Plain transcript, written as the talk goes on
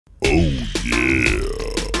Oh yeah,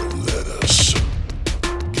 lettuce.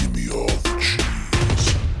 Give me all the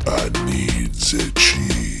cheese. I need the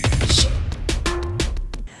cheese.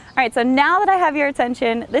 All right, so now that I have your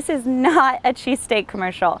attention, this is not a cheesesteak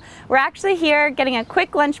commercial. We're actually here getting a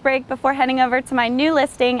quick lunch break before heading over to my new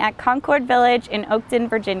listing at Concord Village in Oakton,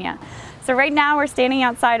 Virginia. So right now we're standing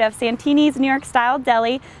outside of Santini's New York style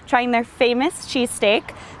deli, trying their famous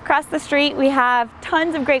cheesesteak. Across the street we have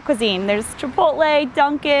tons of great cuisine. There's Chipotle,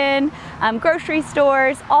 Dunkin', grocery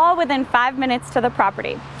stores, all within 5 minutes to the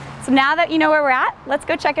property. So now that you know where we're at, let's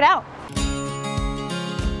go check it out.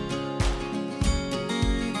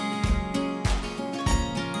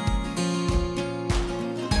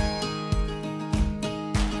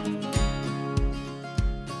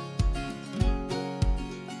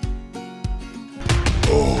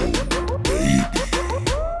 Oh, baby.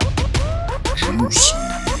 Juicy.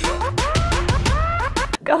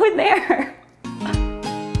 Go in there.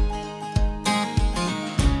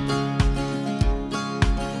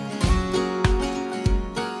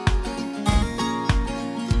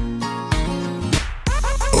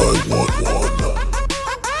 I want one.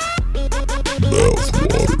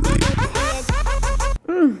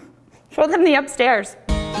 Mouth-watering. Show them the upstairs.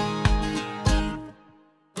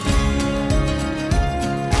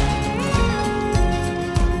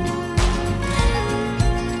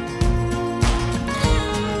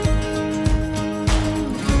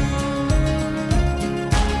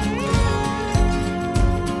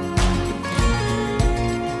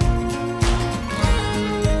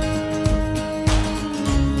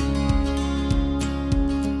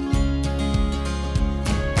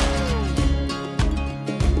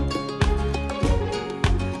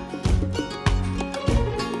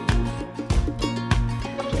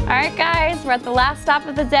 Alright guys, we're at the last stop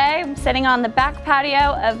of the day. I'm sitting on the back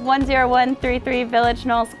patio of 10133 Village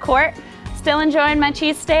Knolls Court. Still enjoying my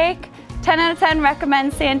cheesesteak. 10 out of 10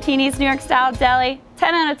 recommend Santini's New York style deli.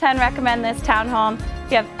 10 out of 10 recommend this townhome.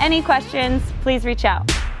 If you have any questions, please reach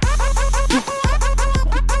out.